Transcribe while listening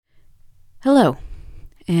Hello,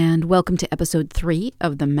 and welcome to episode 3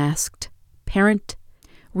 of The Masked Parent,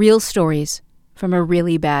 Real Stories from a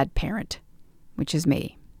Really Bad Parent, which is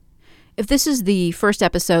me. If this is the first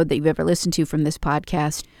episode that you've ever listened to from this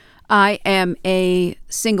podcast, I am a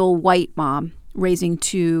single white mom raising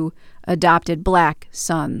 2 adopted black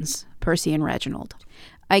sons, Percy and Reginald.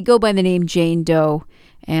 I go by the name Jane Doe,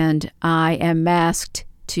 and I am masked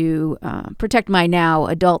to protect my now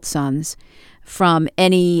adult sons from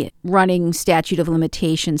any running statute of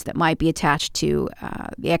limitations that might be attached to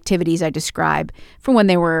the activities I describe from when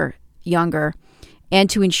they were younger, and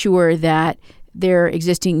to ensure that their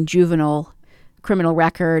existing juvenile criminal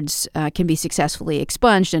records can be successfully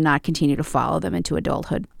expunged and not continue to follow them into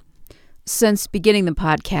adulthood. Since beginning the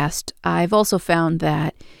podcast, I've also found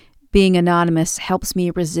that being anonymous helps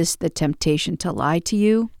me resist the temptation to lie to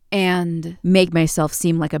you and make myself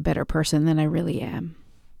seem like a better person than I really am.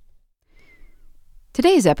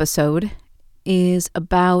 Today's episode is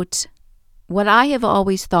about what I have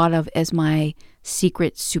always thought of as my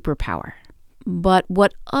secret superpower, but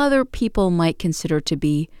what other people might consider to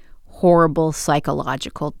be horrible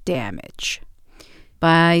psychological damage.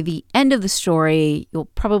 By the end of the story, you'll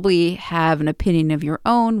probably have an opinion of your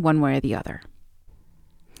own, one way or the other.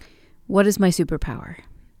 What is my superpower?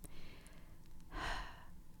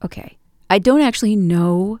 Okay, I don't actually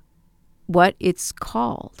know what it's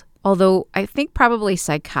called. Although I think probably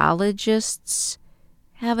psychologists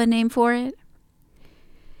have a name for it.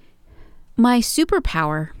 My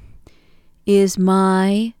superpower is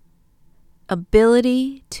my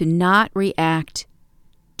ability to not react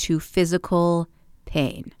to physical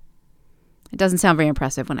pain. It doesn't sound very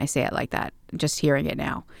impressive when I say it like that, just hearing it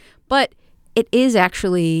now. But it is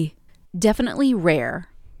actually definitely rare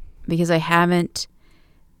because I haven't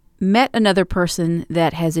met another person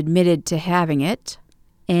that has admitted to having it.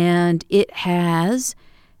 And it has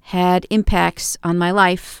had impacts on my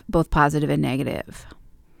life, both positive and negative.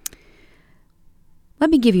 Let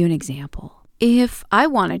me give you an example. If I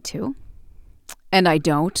wanted to, and I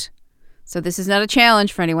don't, so this is not a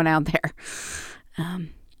challenge for anyone out there,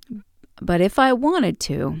 but if I wanted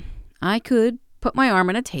to, I could put my arm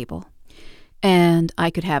on a table and I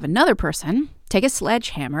could have another person take a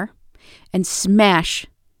sledgehammer and smash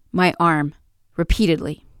my arm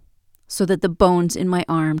repeatedly, so that the bones in my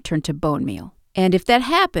arm turned to bone meal. And if that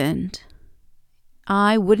happened,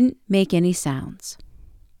 I wouldn't make any sounds.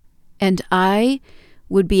 And I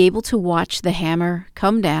would be able to watch the hammer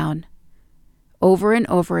come down over and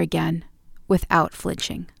over again without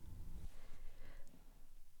flinching.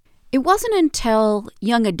 It wasn't until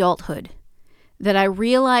young adulthood that I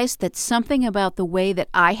realized that something about the way that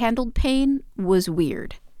I handled pain was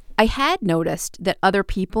weird. I had noticed that other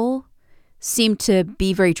people seemed to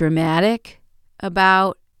be very dramatic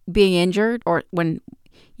about being injured, or when,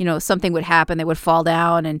 something would happen, they would fall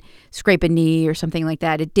down and scrape a knee or something like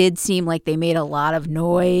that. It did seem like they made a lot of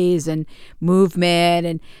noise and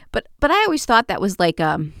movement, but I always thought that was like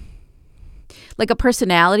a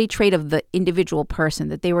personality trait of the individual person,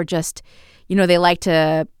 that they were just, they like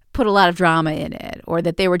to put a lot of drama in it, or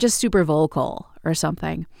that they were just super vocal or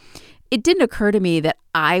something. It didn't occur to me that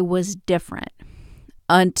I was different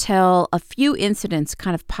until a few incidents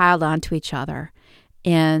kind of piled onto each other.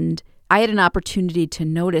 And I had an opportunity to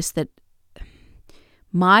notice that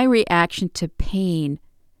my reaction to pain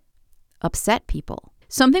upset people.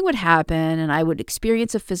 Something would happen and I would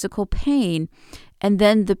experience a physical pain. And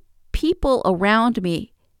then the people around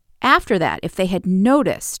me after that, if they had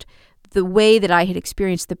noticed the way that I had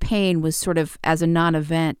experienced the pain was sort of as a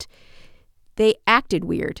non-event, they acted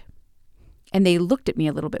weird and they looked at me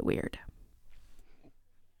a little bit weird.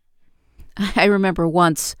 I remember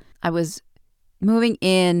once I was moving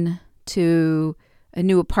in to a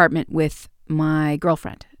new apartment with my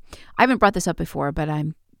girlfriend. I haven't brought this up before, but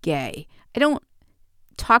I'm gay. I don't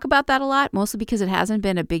talk about that a lot, mostly because it hasn't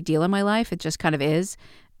been a big deal in my life. It just kind of is.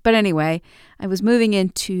 But anyway, I was moving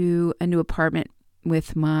into a new apartment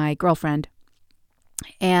with my girlfriend,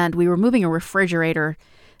 and we were moving a refrigerator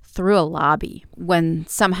through a lobby when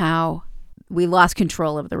somehow we lost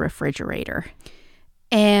control of the refrigerator.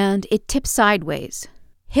 And it tipped sideways,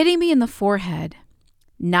 hitting me in the forehead,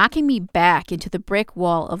 knocking me back into the brick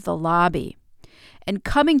wall of the lobby, and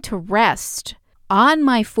coming to rest on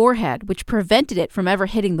my forehead, which prevented it from ever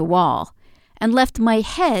hitting the wall, and left my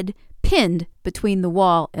head pinned between the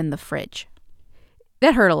wall and the fridge.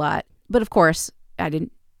 That hurt a lot, but of course, I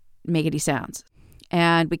didn't make any sounds.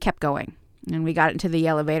 And we kept going, and we got into the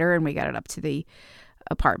elevator, and we got it up to the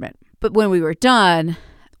apartment. But when we were done,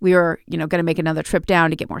 we were, going to make another trip down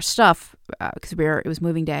to get more stuff because it was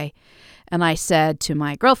moving day. And I said to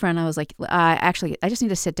my girlfriend, I was like, actually, I just need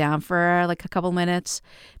to sit down for like a couple minutes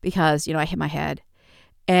because, I hit my head.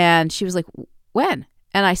 And she was like, when?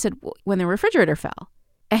 And I said, when the refrigerator fell.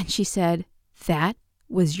 And she said, that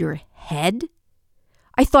was your head?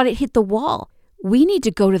 I thought it hit the wall. We need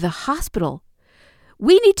to go to the hospital.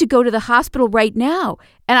 We need to go to the hospital right now.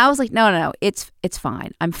 And I was like, no, it's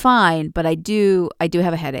fine. I'm fine, but I do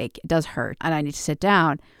have a headache. It does hurt, and I need to sit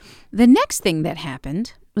down. The next thing that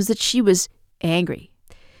happened was that she was angry.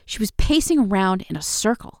 She was pacing around in a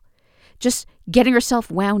circle, just getting herself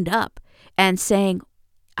wound up and saying,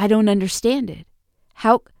 I don't understand it.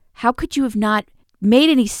 How could you have not made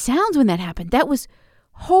any sounds when that happened? That was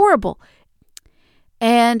horrible.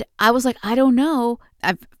 And I was like, I don't know.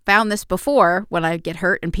 I've found this before when I get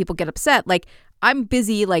hurt and people get upset. Like, I'm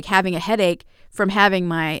busy like having a headache from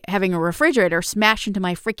having a refrigerator smash into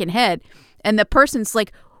my freaking head. And the person's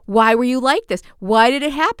like, why were you like this? Why did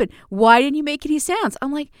it happen? Why didn't you make any sounds?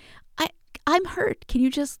 I'm like, I'm hurt. Can you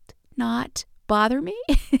just not bother me?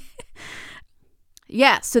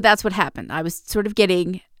 Yeah, so that's what happened. I was sort of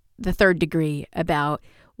getting the third degree about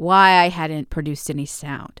why I hadn't produced any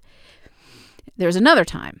sound. There's another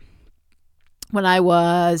time when I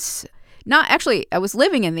was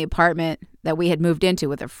living in the apartment that we had moved into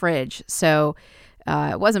with a fridge. So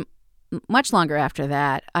it wasn't much longer after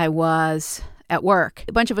that. I was at work.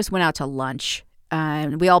 A bunch of us went out to lunch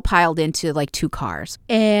and we all piled into like 2 cars.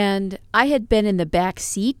 And I had been in the back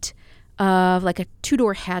seat of like a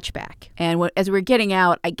 2-door hatchback. And as we were getting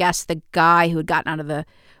out, I guess the guy who had gotten out of the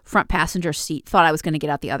front passenger seat thought I was going to get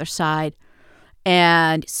out the other side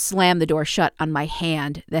and slammed the door shut on my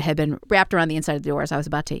hand that had been wrapped around the inside of the door as I was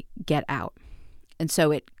about to get out. And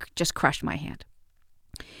so it just crushed my hand.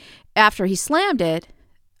 After he slammed it,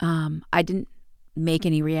 I didn't make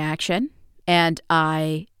any reaction. And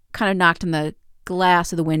I kind of knocked on the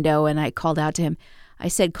glass of the window and I called out to him. I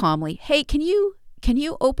said calmly, hey, can you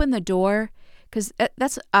open the door? Because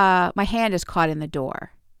that's my hand is caught in the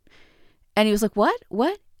door. And he was like,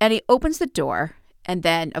 what? And he opens the door. And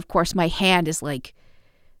then, of course, my hand is like,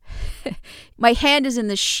 my hand is in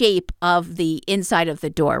the shape of the inside of the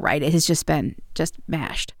door, right? It has just been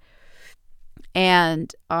mashed.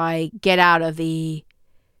 And I get out of the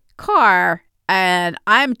car and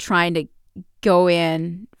I'm trying to go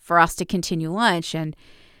in for us to continue lunch. And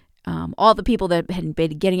all the people that had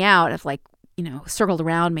been getting out have circled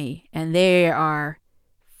around me and they are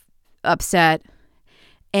upset.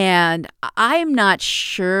 And I'm not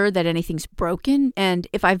sure that anything's broken. And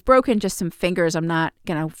if I've broken just some fingers, I'm not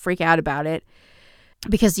going to freak out about it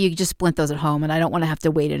because you just splint those at home. And I don't want to have to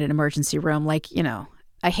wait in an emergency room. I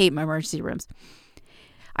hate my emergency rooms.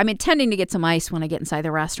 I'm intending to get some ice when I get inside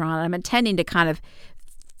the restaurant. I'm intending to kind of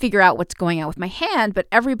figure out what's going on with my hand. But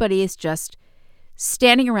everybody is just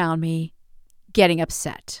standing around me getting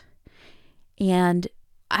upset. And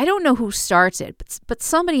I don't know who starts it, but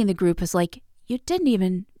somebody in the group is like, you didn't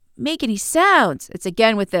even make any sounds. It's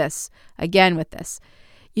again with this.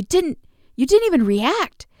 You didn't even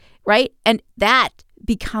react, right? And that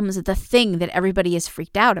becomes the thing that everybody is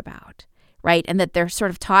freaked out about, right? And that they're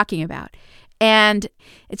sort of talking about. And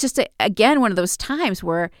it's just, again, one of those times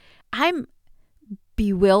where I'm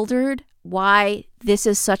bewildered why this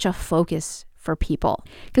is such a focus for people.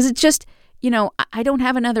 Because it's just, I don't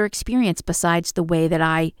have another experience besides the way that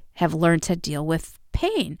I have learned to deal with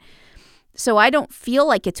pain. So I don't feel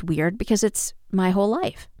like it's weird because it's my whole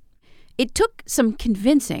life. It took some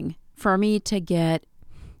convincing for me to get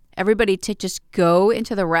everybody to just go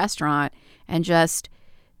into the restaurant and just,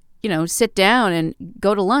 sit down and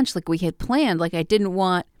go to lunch like we had planned. Like I didn't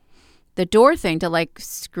want the door thing to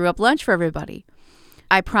screw up lunch for everybody.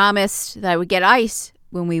 I promised that I would get ice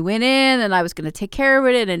when we went in and I was going to take care of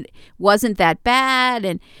it and it wasn't that bad.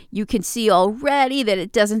 And you can see already that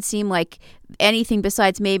it doesn't seem like anything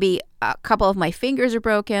besides maybe a couple of my fingers are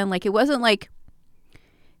broken. It wasn't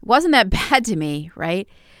that bad to me, right?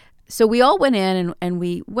 So we all went in and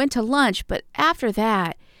we went to lunch. But after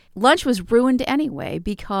that, lunch was ruined anyway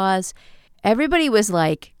because everybody was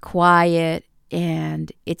quiet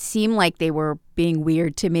and it seemed like they were being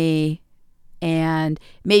weird to me. And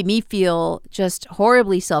made me feel just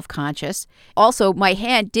horribly self-conscious. Also, my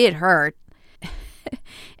hand did hurt.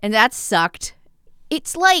 And that sucked.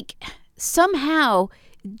 It's somehow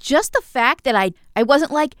just the fact that I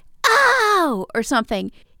wasn't ow, or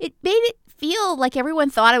something. It made it feel like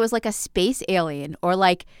everyone thought I was a space alien or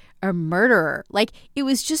a murderer. It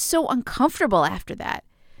was just so uncomfortable after that.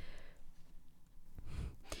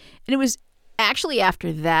 And it was actually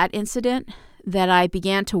after that incident that I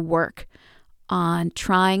began to work on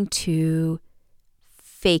trying to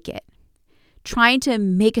fake it, trying to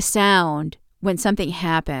make a sound when something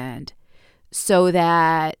happened so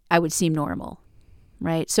that I would seem normal,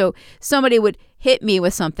 right? So somebody would hit me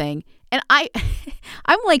with something and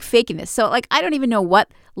I'm like faking this. So like, I don't even know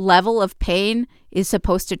what level of pain is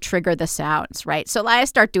supposed to trigger the sounds, right? So I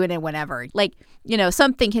start doing it whenever, like,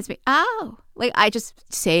 something hits me. Oh, like I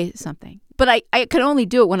just say something, but I can only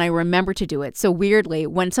do it when I remember to do it. So weirdly,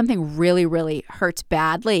 when something really, really hurts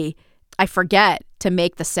badly, I forget to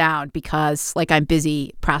make the sound because like I'm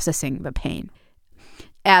busy processing the pain.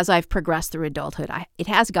 As I've progressed through adulthood, it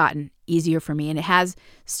has gotten easier for me and it has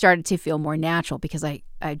started to feel more natural because I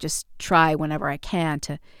just try whenever I can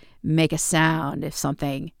to make a sound if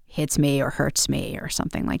something hits me or hurts me or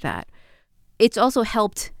something like that. It's also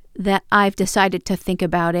helped that I've decided to think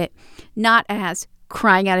about it not as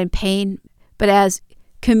crying out in pain, but as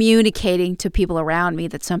communicating to people around me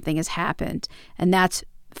that something has happened. And that's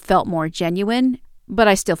felt more genuine, but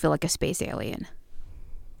I still feel like a space alien.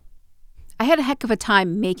 I had a heck of a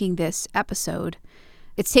time making this episode.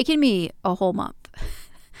 It's taken me a whole month.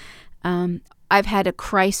 I've had a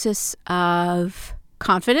crisis of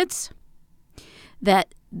confidence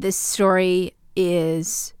that this story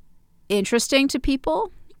is interesting to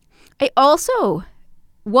people. I also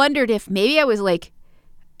wondered if maybe I was like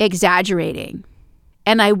exaggerating.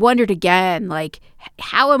 And I wondered again, like,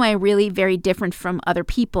 how am I really very different from other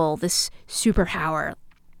people, this superpower?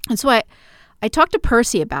 And so I talked to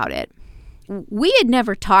Percy about it. We had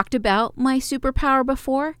never talked about my superpower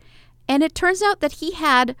before, and it turns out that he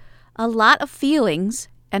had a lot of feelings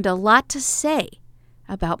and a lot to say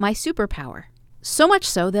about my superpower. So much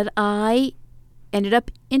so that I ended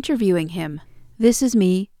up interviewing him. This is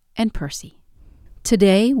me and Percy.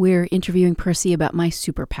 Today, we're interviewing Percy about my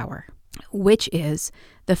superpower, which is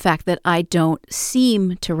the fact that I don't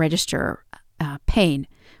seem to register pain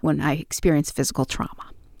when I experience physical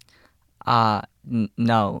trauma.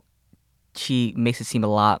 No. She makes it seem a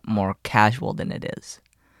lot more casual than it is.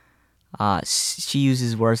 She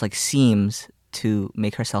uses words like seems to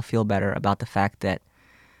make herself feel better about the fact that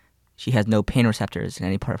she has no pain receptors in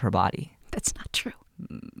any part of her body. That's not true.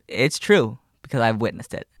 It's true because I've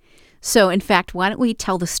witnessed it. So, in fact, why don't we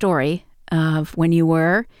tell the story of when you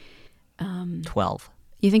were... 12.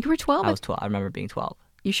 You think you were 12? I was 12. I remember being 12.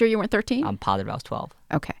 You sure you weren't 13? I'm positive I was 12.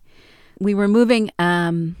 Okay. We were moving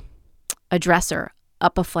a dresser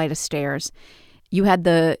up a flight of stairs. You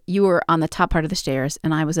were on the top part of the stairs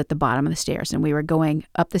and I was at the bottom of the stairs and we were going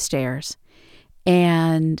up the stairs.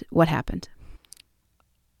 And what happened?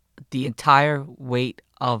 The entire weight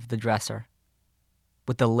of the dresser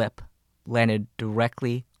with the lip landed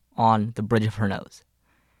directly on the bridge of her nose.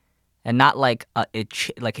 And not like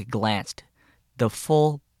it glanced. The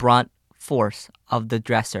full brunt force of the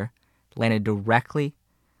dresser landed directly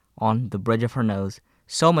on the bridge of her nose,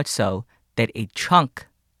 so much so that a chunk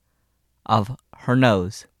of her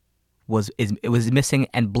nose was missing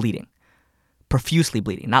and bleeding, profusely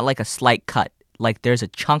bleeding, not like a slight cut, like there's a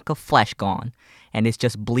chunk of flesh gone and it's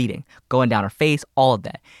just bleeding, going down her face, all of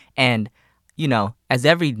that. And, as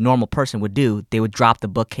every normal person would do, they would drop the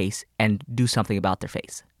bookcase and do something about their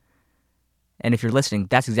face. And if you're listening,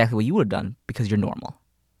 that's exactly what you would have done because you're normal.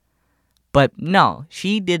 But no,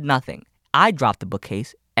 she did nothing. I dropped the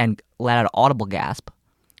bookcase and let out an audible gasp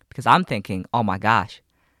because I'm thinking, oh my gosh,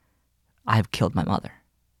 I have killed my mother.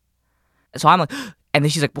 So I'm like, and then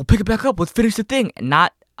she's like, well, pick it back up. Let's finish the thing. And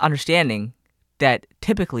not understanding that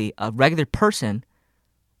typically a regular person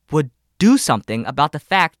would do something about the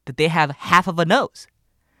fact that they have half of a nose.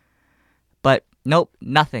 But nope,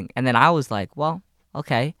 nothing. And then I was like, well,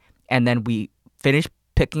 okay. And then we finished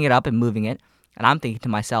picking it up and moving it. And I'm thinking to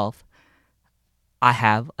myself, I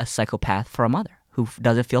have a psychopath for a mother who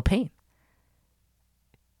doesn't feel pain.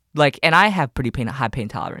 And I have pretty high pain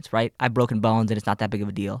tolerance, right? I've broken bones and it's not that big of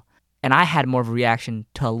a deal. And I had more of a reaction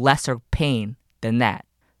to lesser pain than that.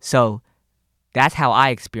 So that's how I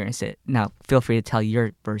experienced it. Now, feel free to tell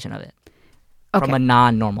your version of it. Okay. From a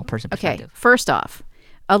non-normal person perspective. Okay, first off,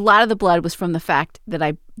 a lot of the blood was from the fact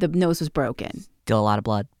that the nose was broken. Still a lot of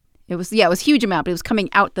blood. It was a huge amount, but it was coming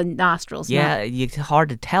out the nostrils. Yeah, it's hard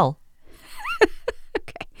to tell.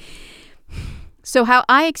 Okay. So how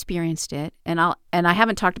I experienced it, and I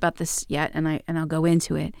haven't talked about this yet, and I'll go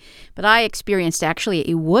into it, but I experienced actually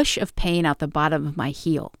a whoosh of pain out the bottom of my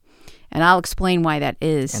heel, and I'll explain why that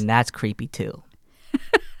is. And that's creepy too.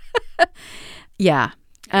 Yeah.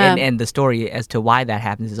 And the story as to why that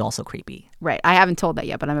happens is also creepy. Right. I haven't told that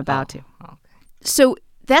yet, but I'm about to. Okay. So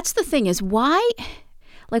that's the thing is why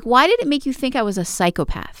did it make you think I was a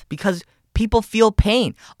psychopath? Because people feel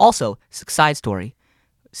pain. Also, side story,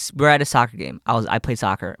 we're at a soccer game. I played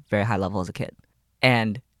soccer very high level as a kid,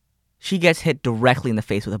 and she gets hit directly in the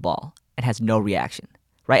face with a ball and has no reaction,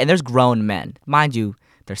 right? And there's grown men, mind you,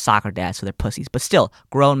 they're soccer dads, so they're pussies, but still,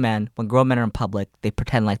 grown men. When grown men are in public, they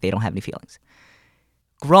pretend like they don't have any feelings.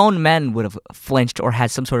 Grown men would have flinched or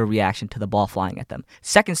had some sort of reaction to the ball flying at them.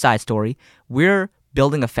 Second side story, we're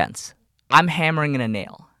building a fence. I'm hammering in a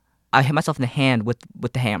nail. I hit myself in the hand with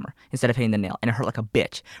the hammer instead of hitting the nail, and it hurt like a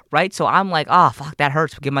bitch, right? So I'm like, fuck, that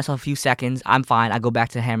hurts. Give myself a few seconds. I'm fine. I go back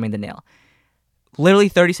to hammering the nail. Literally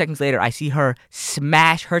 30 seconds later, I see her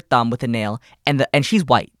smash her thumb with a nail, and she's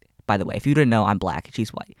white, by the way. If you didn't know, I'm black, and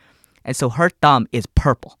she's white. And so her thumb is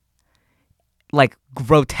purple, like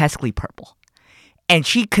grotesquely purple. And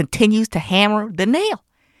she continues to hammer the nail.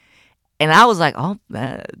 And I was like,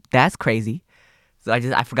 that's crazy. So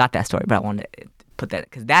I forgot that story, but I wanted to put that,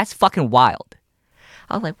 because that's fucking wild.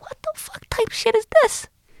 I was like, what the fuck type shit is this?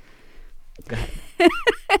 Go ahead.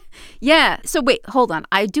 Yeah. So wait, hold on.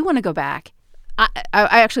 I do want to go back. I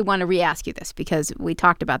actually want to re-ask you this because we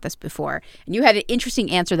talked about this before, and you had an interesting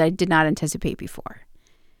answer that I did not anticipate before.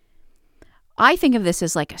 I think of this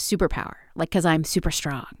as like a superpower, like because I'm super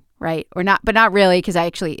strong, right? Or not, but not really, because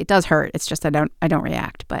it does hurt. It's just I don't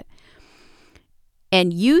react.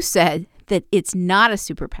 And you said that it's not a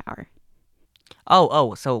superpower.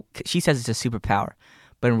 So she says it's a superpower,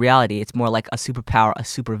 but in reality, it's more like a superpower a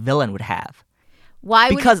supervillain would have. Why?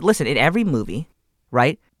 Because listen, in every movie,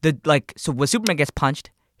 right? So when Superman gets punched,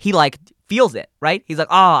 he feels it, right? He's like,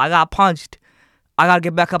 I got punched. I gotta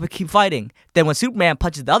get back up and keep fighting. Then when Superman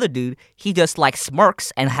punches the other dude, he just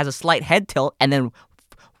smirks and has a slight head tilt and then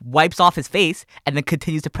wipes off his face and then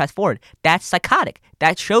continues to press forward. That's psychotic.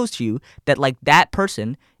 That shows to you that that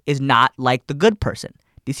person is not like the good person.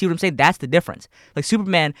 Do you see what I'm saying? That's the difference.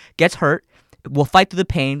 Superman gets hurt, will fight through the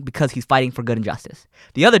pain because he's fighting for good and justice.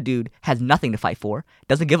 The other dude has nothing to fight for,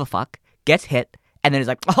 doesn't give a fuck, gets hit, and then he's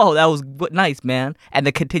like, that was nice, man. And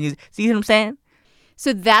then continues. See what I'm saying?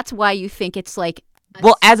 So that's why you think it's like...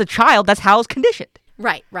 Well, as a child, that's how it's conditioned.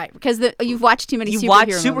 Right. Because you've watched too many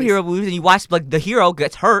superhero movies, and you watch the hero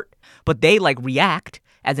gets hurt, but they react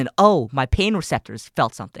as in, my pain receptors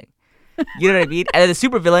felt something. You know what I mean? And then the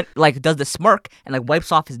supervillain does the smirk and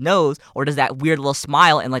wipes off his nose, or does that weird little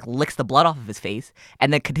smile and licks the blood off of his face,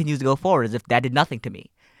 and then continues to go forward as if that did nothing to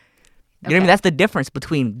me. You know what I mean? That's the difference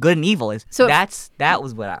between good and evil. That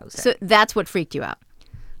was what I was saying. So that's what freaked you out.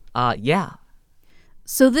 Yeah.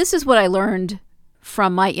 So this is what I learned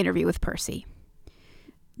from my interview with Percy.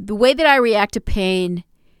 The way that I react to pain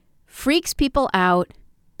freaks people out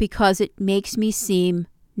because it makes me seem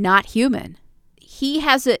not human. He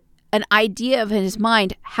has an idea of in his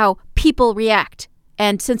mind how people react.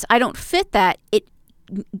 And since I don't fit that, it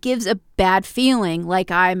gives a bad feeling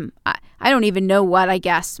like I don't even know what, I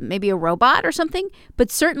guess, maybe a robot or something,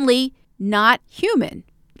 but certainly not human,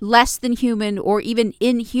 less than human or even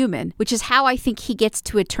inhuman, which is how I think he gets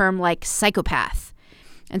to a term like psychopath.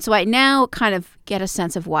 And so I now kind of get a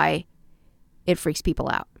sense of why it freaks people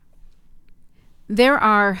out. There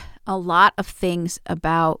are a lot of things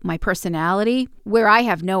about my personality where I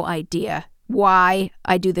have no idea why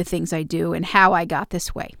I do the things I do and how I got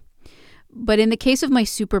this way. But in the case of my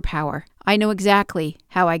superpower, I know exactly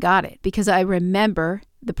how I got it because I remember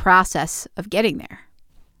the process of getting there.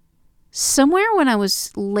 Somewhere when I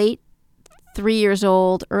was late 3 years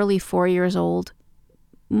old, early 4 years old,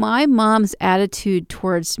 my mom's attitude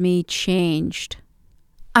towards me changed.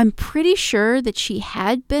 I'm pretty sure that she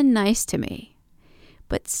had been nice to me,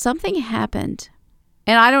 but something happened.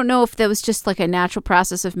 And I don't know if that was just a natural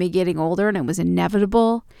process of me getting older and it was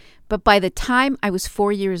inevitable, but by the time I was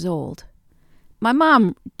 4 years old, my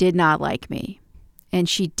mom did not like me, and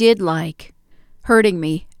she did like hurting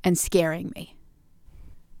me and scaring me.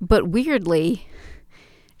 But weirdly,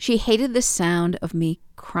 she hated the sound of me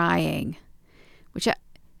crying, which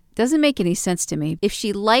doesn't make any sense to me. If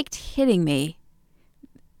she liked hitting me,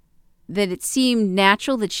 then it seemed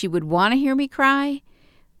natural that she would want to hear me cry,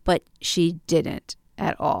 but she didn't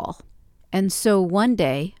at all. And so one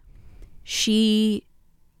day, she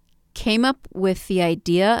came up with the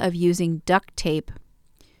idea of using duct tape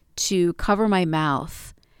to cover my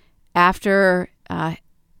mouth after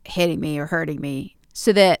hitting me or hurting me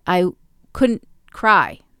so that I couldn't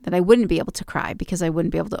cry, that I wouldn't be able to cry because I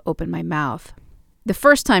wouldn't be able to open my mouth. The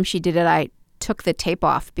first time she did it, I took the tape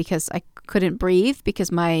off because I couldn't breathe because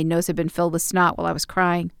my nose had been filled with snot while I was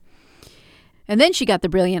crying. And then she got the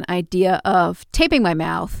brilliant idea of taping my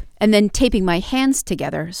mouth and then taping my hands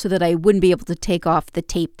together so that I wouldn't be able to take off the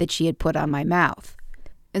tape that she had put on my mouth.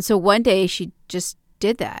 And so one day she just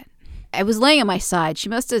did that. I was laying on my side. She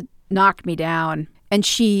must have knocked me down. And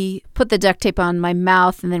she put the duct tape on my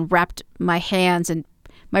mouth and then wrapped my hands and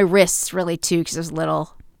my wrists really too, because I was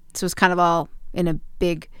little. So it was kind of all in a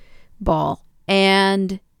big ball.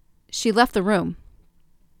 And she left the room.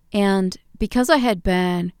 And because I had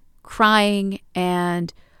been crying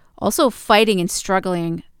and also fighting and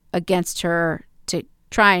struggling against her to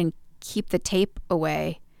try and keep the tape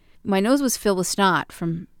away, my nose was filled with snot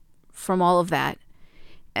from all of that.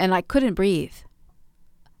 And I couldn't breathe.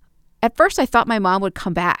 At first, I thought my mom would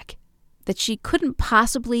come back, that she couldn't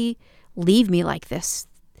possibly leave me like this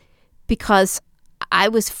because I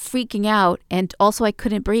was freaking out and also I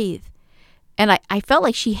couldn't breathe. And I felt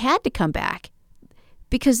like she had to come back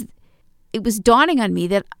because it was dawning on me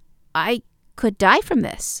that I could die from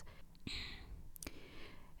this.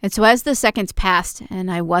 And so as the seconds passed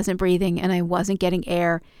and I wasn't breathing and I wasn't getting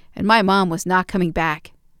air and my mom was not coming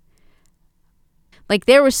back, like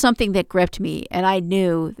there was something that gripped me and I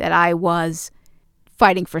knew that I was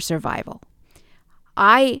fighting for survival.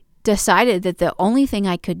 I decided that the only thing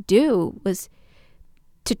I could do was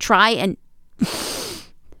to try and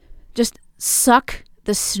just suck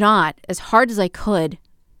the snot as hard as I could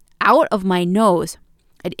out of my nose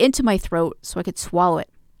and into my throat so I could swallow it.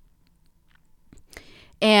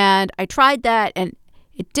 And I tried that and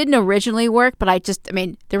it didn't originally work, but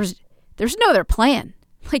there was no other plan.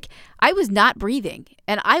 Like I was not breathing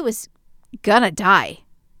and I was gonna die.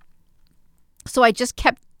 So I just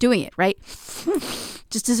kept doing it, right?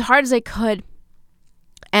 Just as hard as I could.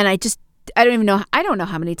 And I don't know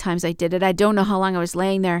how many times I did it. I don't know how long I was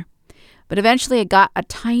laying there. But eventually I got a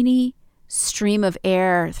tiny stream of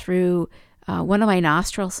air through one of my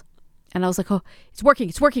nostrils. And I was like, oh, it's working.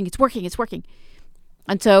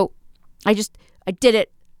 And so I did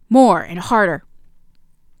it more and harder.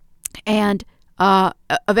 And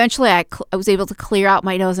eventually I was able to clear out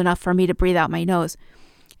my nose enough for me to breathe out my nose.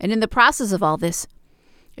 And in the process of all this,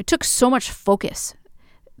 it took so much focus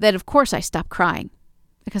that, of course, I stopped crying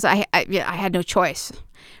because I had no choice,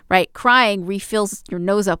 right? Crying refills your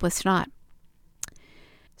nose up with snot.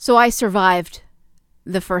 So I survived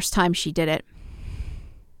the first time she did it.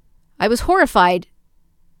 I was horrified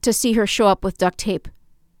to see her show up with duct tape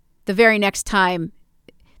the very next time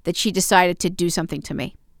that she decided to do something to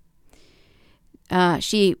me.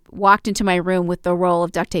 She walked into my room with the roll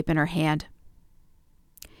of duct tape in her hand.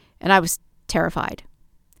 And I was terrified.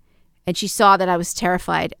 And she saw that I was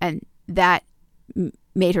terrified, and that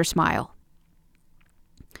made her smile.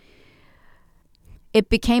 It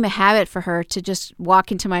became a habit for her to just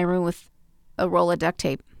walk into my room with a roll of duct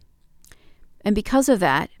tape. And because of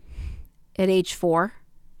that, at age 4,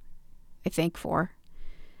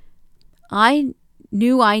 I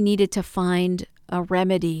knew I needed to find a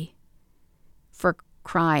remedy for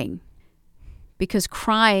crying, because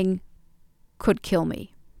crying could kill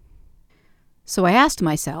me. So I asked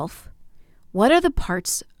myself, what are the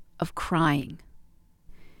parts of crying?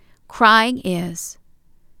 Crying is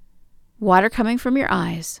water coming from your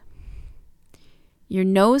eyes, your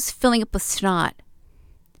nose filling up with snot,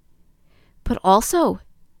 but also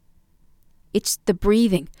it's the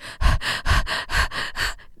breathing.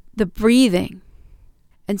 The breathing.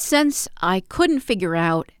 And since I couldn't figure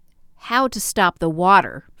out how to stop the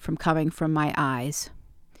water from coming from my eyes,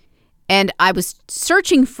 and I was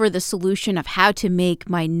searching for the solution of how to make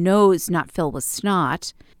my nose not fill with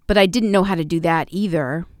snot, but I didn't know how to do that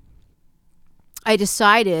either, I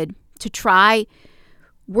decided to try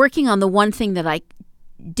working on the one thing that I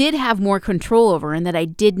did have more control over and that I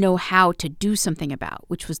did know how to do something about,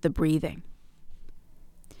 which was the breathing.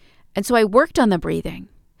 And so I worked on the breathing,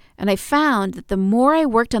 and I found that the more I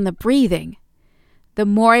worked on the breathing, the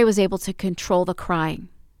more I was able to control the crying.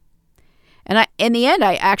 And in the end,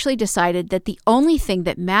 I actually decided that the only thing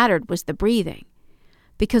that mattered was the breathing.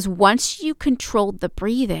 Because once you controlled the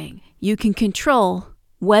breathing, you can control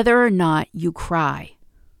whether or not you cry.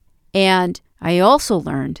 And I also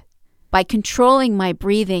learned by controlling my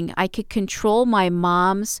breathing, I could control my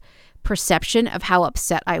mom's perception of how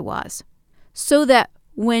upset I was. So that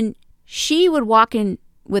when she would walk in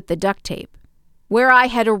with the duct tape, where I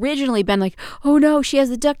had originally been like, oh no, she has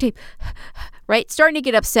the duct tape, right? Starting to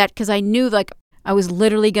get upset because I knew like I was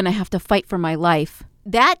literally going to have to fight for my life.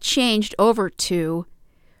 That changed over to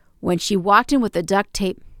when she walked in with the duct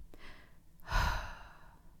tape,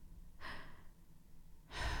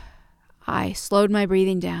 I slowed my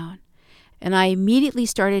breathing down and I immediately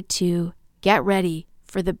started to get ready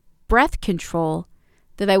for the breath control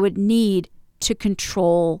that I would need to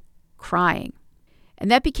control crying. And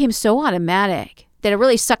that became so automatic that it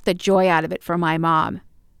really sucked the joy out of it for my mom.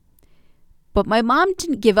 But my mom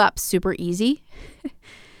didn't give up super easy.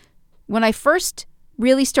 When I first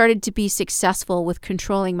really started to be successful with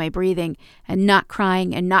controlling my breathing and not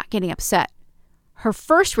crying and not getting upset, her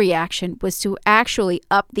first reaction was to actually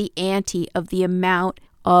up the ante of the amount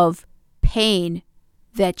of pain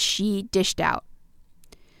that she dished out.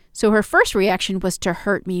 So her first reaction was to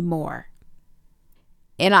hurt me more.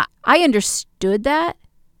 And I understood that.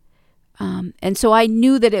 And so I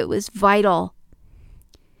knew that it was vital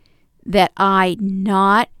that I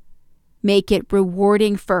not make it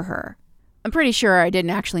rewarding for her. I'm pretty sure I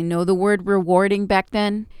didn't actually know the word rewarding back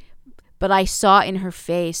then, but I saw in her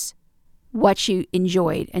face what she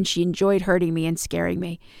enjoyed, and she enjoyed hurting me and scaring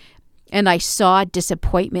me. And I saw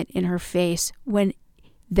disappointment in her face when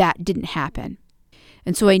that didn't happen.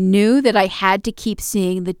 And so I knew that I had to keep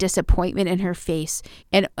seeing the disappointment in her face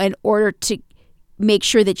in order to make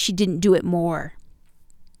sure that she didn't do it more.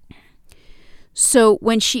 So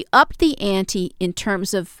when she upped the ante in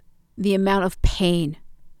terms of the amount of pain,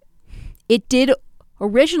 it did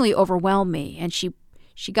originally overwhelm me, and she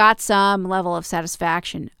got some level of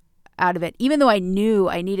satisfaction out of it, even though I knew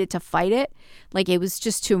I needed to fight it, like it was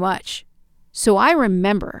just too much. So I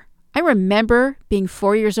remember being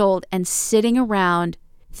 4 years old and sitting around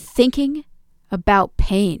thinking about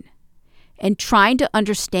pain and trying to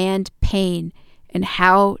understand pain and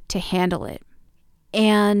how to handle it.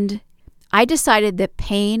 And I decided that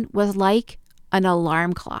pain was like an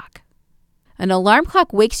alarm clock. An alarm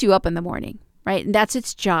clock wakes you up in the morning, right? And that's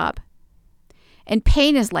its job. And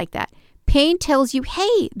pain is like that. Pain tells you,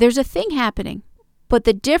 hey, there's a thing happening. But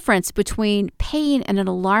the difference between pain and an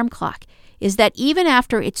alarm clock is that even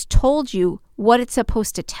after it's told you what it's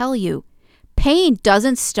supposed to tell you, pain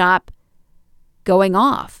doesn't stop going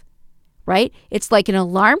off, right? It's like an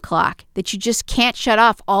alarm clock that you just can't shut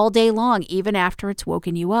off all day long, even after it's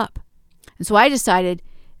woken you up. And so I decided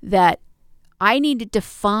that I needed to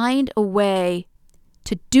find a way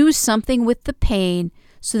to do something with the pain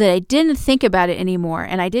so that I didn't think about it anymore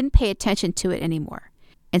and I didn't pay attention to it anymore.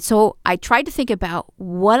 And so I tried to think about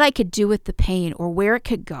what I could do with the pain or where it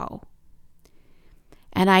could go.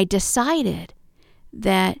 And I decided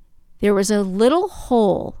that there was a little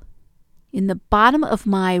hole in the bottom of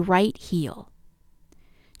my right heel,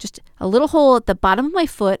 just a little hole at the bottom of my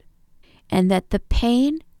foot, and that the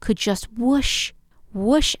pain could just whoosh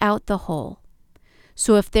out the hole.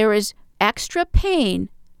 So if there was extra pain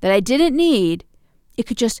that I didn't need, it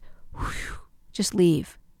could just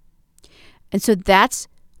leave. And so that's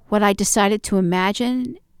what I decided to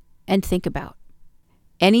imagine and think about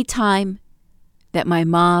anytime that my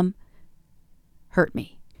mom hurt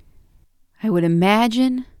me. I would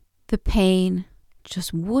imagine the pain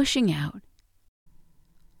just whooshing out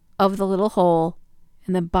of the little hole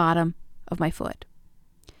in the bottom of my foot.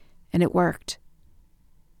 And it worked.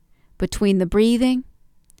 Between the breathing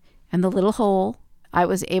and the little hole, I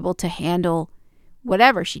was able to handle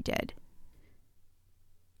whatever she did.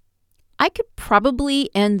 I could probably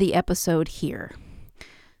end the episode here.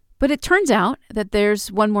 But it turns out that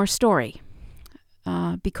there's one more story.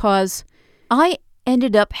 Because I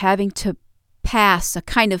ended up having to pass a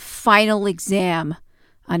kind of final exam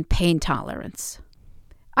on pain tolerance.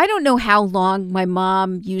 I don't know how long my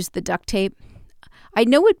mom used the duct tape. I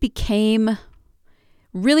know it became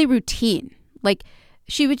really routine. Like,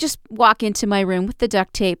 she would just walk into my room with the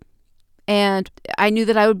duct tape, and I knew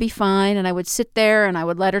that I would be fine, and I would sit there and I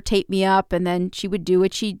would let her tape me up, and then she would do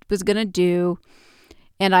what she was going to do,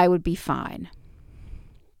 and I would be fine.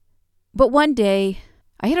 But one day,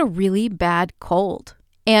 I had a really bad cold,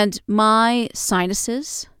 and my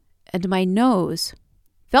sinuses and my nose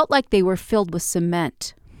felt like they were filled with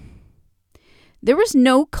cement. There was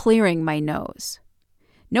no clearing my nose.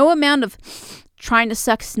 No amount of trying to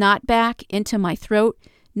suck snot back into my throat.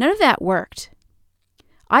 None of that worked.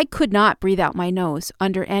 I could not breathe out my nose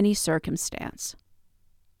under any circumstance.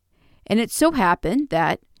 And it so happened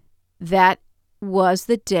that that was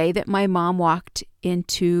the day that my mom walked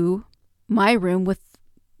into my room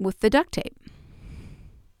with the duct tape.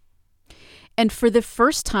 And for the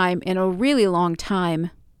first time in a really long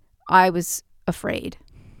time, I was afraid.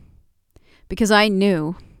 Because I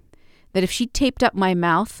knew that if she taped up my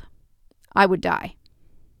mouth, I would die.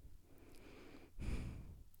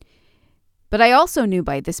 But I also knew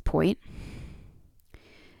by this point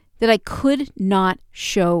that I could not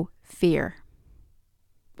show fear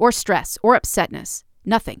or stress or upsetness,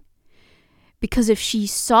 nothing. Because if she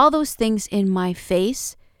saw those things in my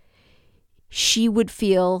face, she would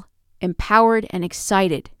feel empowered and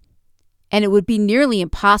excited, and it would be nearly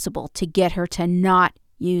impossible to get her to not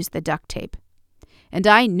use the duct tape. And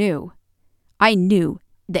I knew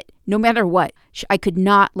that no matter what, I could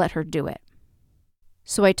not let her do it.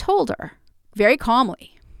 So I told her very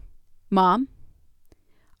calmly, Mom,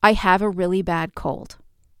 I have a really bad cold.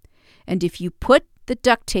 And if you put the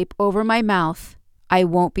duct tape over my mouth, I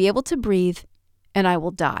won't be able to breathe and I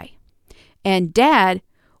will die. And Dad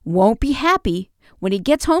won't be happy when he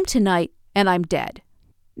gets home tonight and I'm dead.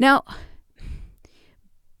 Now,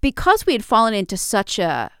 because we had fallen into such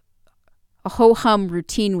a ho-hum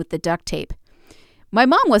routine with the duct tape, my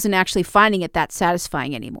mom wasn't actually finding it that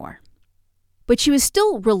satisfying anymore. But she was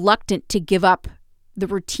still reluctant to give up the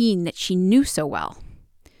routine that she knew so well.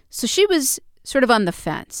 So she was sort of on the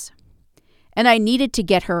fence. And I needed to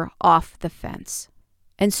get her off the fence.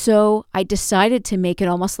 And so I decided to make it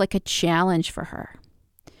almost like a challenge for her.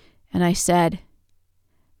 And I said,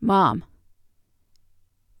 Mom,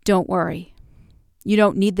 don't worry. You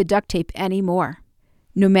don't need the duct tape anymore.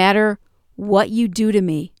 No matter what you do to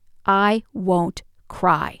me, I won't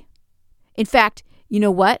cry. In fact, you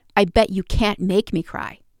know what? I bet you can't make me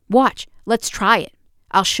cry. Watch, let's try it.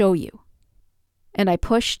 I'll show you. And I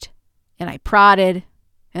pushed, and I prodded,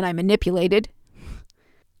 and I manipulated.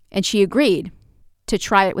 And she agreed to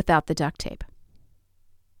try it without the duct tape.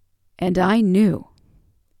 And I knew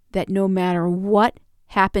that no matter what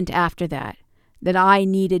happened after that I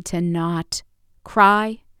needed to not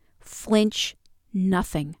cry, flinch,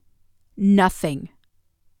 nothing. Nothing.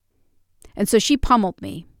 And so she pummeled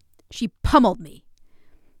me. She pummeled me.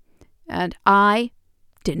 And I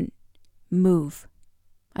didn't move.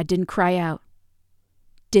 I didn't cry out.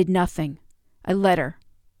 Did nothing. I let her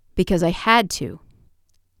because I had to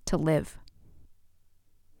live.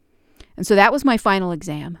 And so that was my final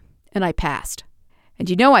exam, and I passed. And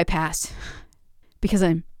you know I passed because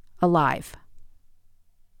I'm alive.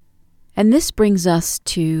 And this brings us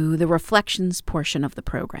to the reflections portion of the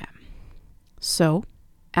program. So,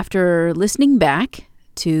 after listening back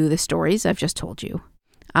to the stories I've just told you,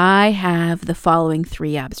 I have the following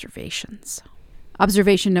 3 observations.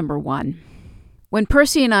 Observation number 1. When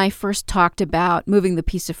Percy and I first talked about moving the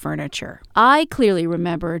piece of furniture, I clearly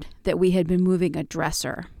remembered that we had been moving a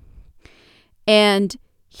dresser. And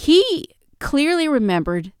he clearly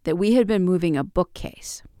remembered that we had been moving a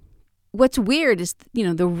bookcase. What's weird is,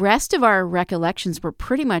 the rest of our recollections were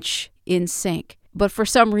pretty much in sync. But for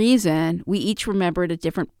some reason, we each remembered a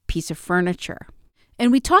different piece of furniture.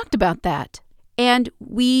 And we talked about that. And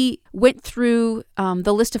we went through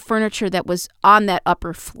the list of furniture that was on that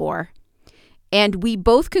upper floor. And we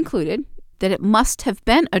both concluded that it must have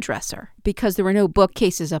been a dresser because there were no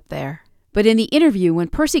bookcases up there. But in the interview, when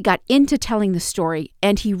Percy got into telling the story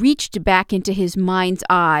and he reached back into his mind's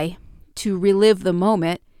eye to relive the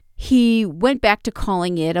moment, he went back to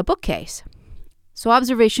calling it a bookcase. So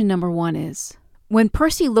observation number 1 is, when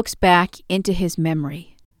Percy looks back into his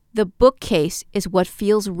memory, the bookcase is what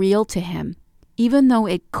feels real to him, even though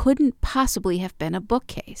it couldn't possibly have been a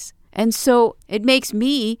bookcase. And so it makes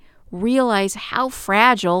me realize how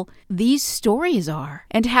fragile these stories are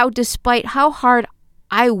and how despite how hard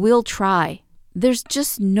I will try, there's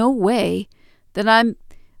just no way that I'm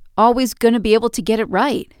always going to be able to get it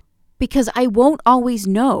right because I won't always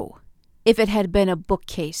know if it had been a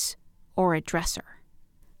bookcase or a dresser.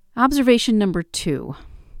 Observation number 2.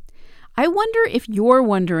 I wonder if you're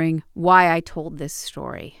wondering why I told this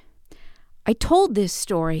story. I told this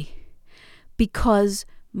story because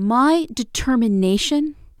my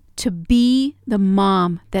determination to be the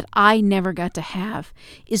mom that I never got to have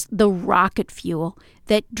is the rocket fuel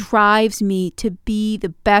that drives me to be the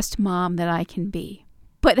best mom that I can be.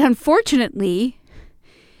 But unfortunately,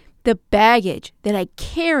 the baggage that I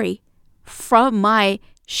carry from my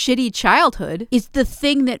shitty childhood is the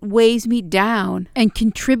thing that weighs me down and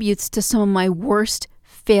contributes to some of my worst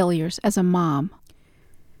failures as a mom.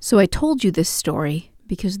 So I told you this story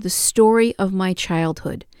because the story of my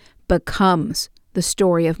childhood becomes the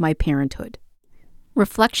story of my parenthood.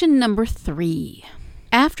 Reflection number 3.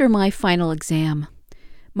 After my final exam,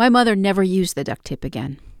 my mother never used the duct tape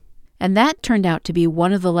again. And that turned out to be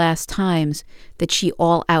one of the last times that she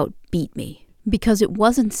all out beat me, because it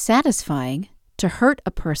wasn't satisfying to hurt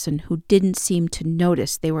a person who didn't seem to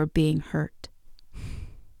notice they were being hurt.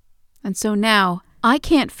 And so now I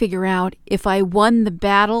can't figure out if I won the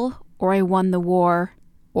battle or I won the war,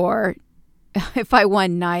 or if I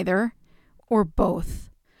won neither or both.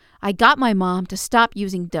 I got my mom to stop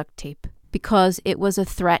using duct tape because it was a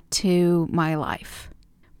threat to my life.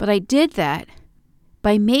 But I did that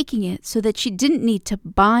by making it so that she didn't need to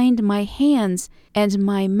bind my hands and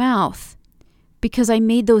my mouth, because I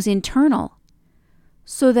made those internal,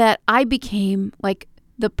 so that I became like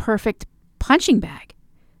the perfect punching bag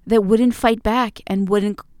that wouldn't fight back and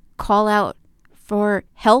wouldn't call out for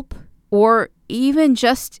help or even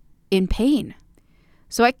just in pain.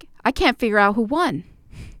 So I can't figure out who won.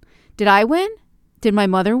 Did I win? Did my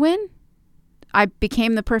mother win? I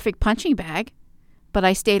became the perfect punching bag, but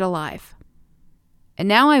I stayed alive. And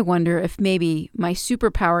now I wonder if maybe my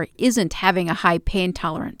superpower isn't having a high pain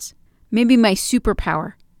tolerance. Maybe my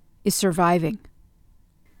superpower is surviving.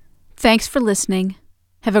 Thanks for listening.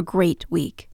 Have a great week.